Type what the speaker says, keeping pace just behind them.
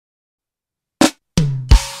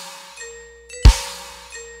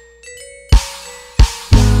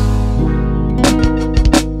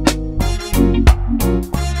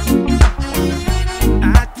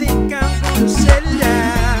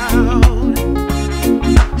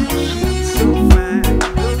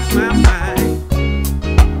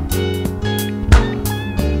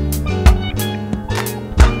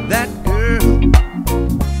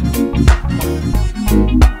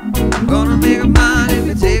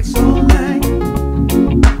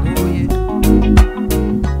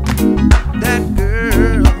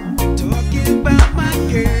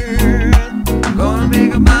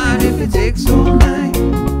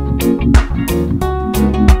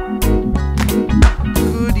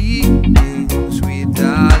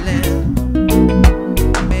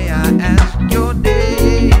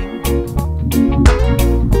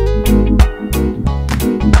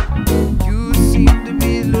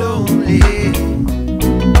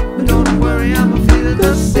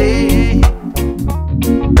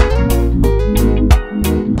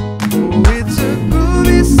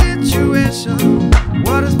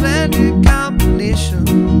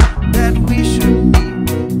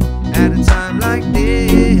at a time like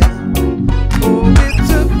this. Oh, it's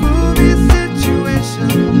a groovy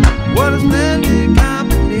situation. What a splendid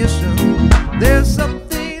combination. There's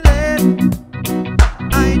something that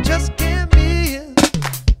I just can't miss.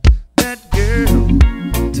 That girl,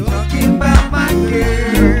 talking about my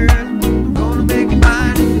girl. I'm gonna make it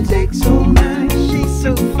mine if it takes all night. She's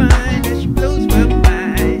so fine that she blows my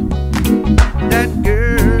mind. That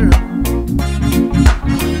girl,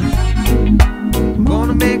 I'm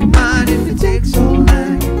gonna make it mine if it takes all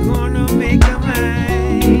night. Gonna make it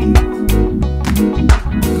mine.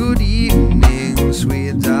 Good evening,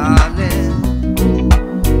 sweet darling.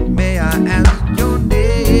 May I ask your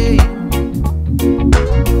name?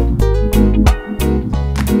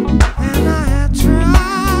 And I have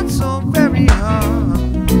tried so very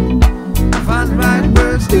hard to find the right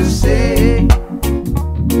words to say.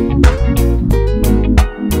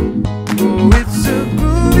 Oh, it's a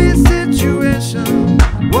groovy situation.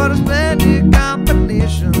 What a splendid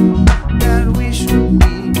combination that we should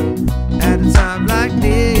meet at a time like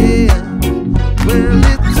this. Well,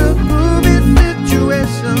 it's a groovy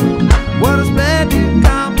situation. What a splendid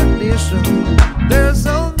combination. There's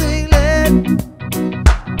something that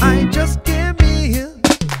I just can't miss.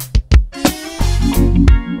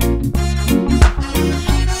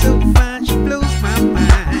 So fine, she blows my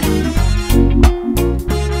mind.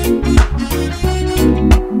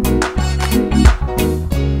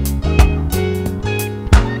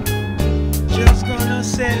 Just gonna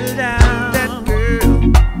settle down. That girl,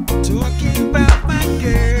 talking about my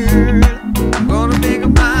girl. I'm gonna make her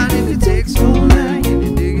mine if it takes all night. Can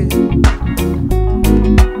you dig it?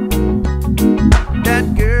 That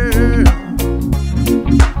girl,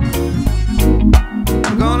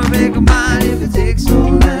 I'm gonna make her mine if it takes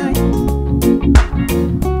all night.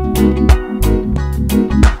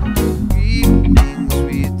 Evening,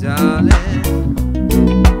 sweet darling.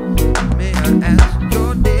 May I ask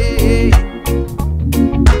your name?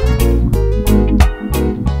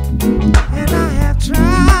 And I have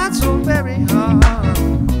tried so very hard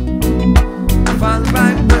to find the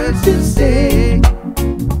right words to say.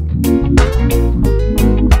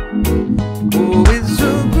 Oh, it's a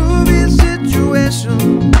groovy situation.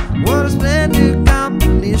 What a splendid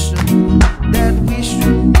combination that we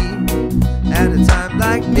should meet at a time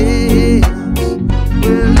like this.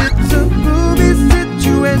 Well, it's a groovy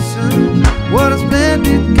situation. What a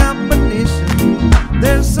splendid combination.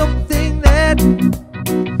 There's something that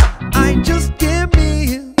I just can't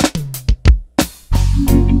miss.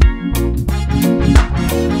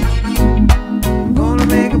 I'm gonna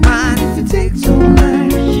make her mine if it takes all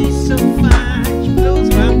night. She's so fine, she blows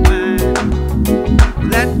my mind.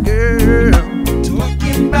 That girl,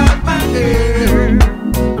 talking about my girl.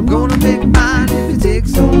 I'm gonna make her mine if it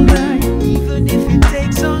takes all night. Even if it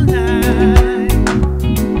takes all night.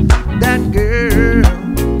 That girl,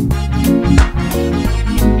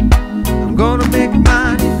 I'm gonna make her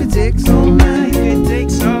mine if it takes all night. If it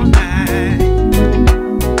takes all night.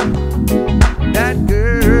 That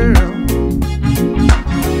girl,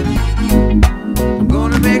 I'm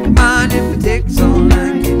gonna make her mine if it takes all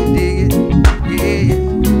night. Can you dig it? Yeah.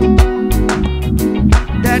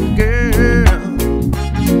 That girl,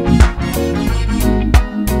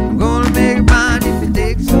 I'm gonna make her mine if it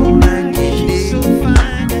takes all night. Can you dig it? She's so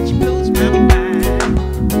fine that she blows my mind.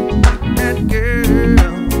 That girl,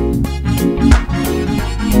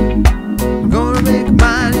 I'm gonna make her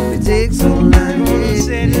mine if it takes all night. Gonna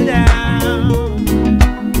settle down.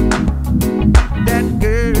 That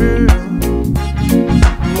girl,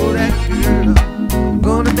 oh that girl, I'm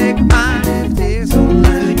gonna make her mine if it takes all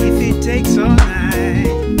night. If it takes all night.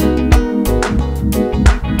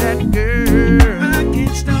 That girl, I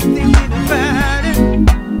can't stop thinking about it.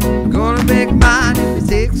 I'm gonna make her mine if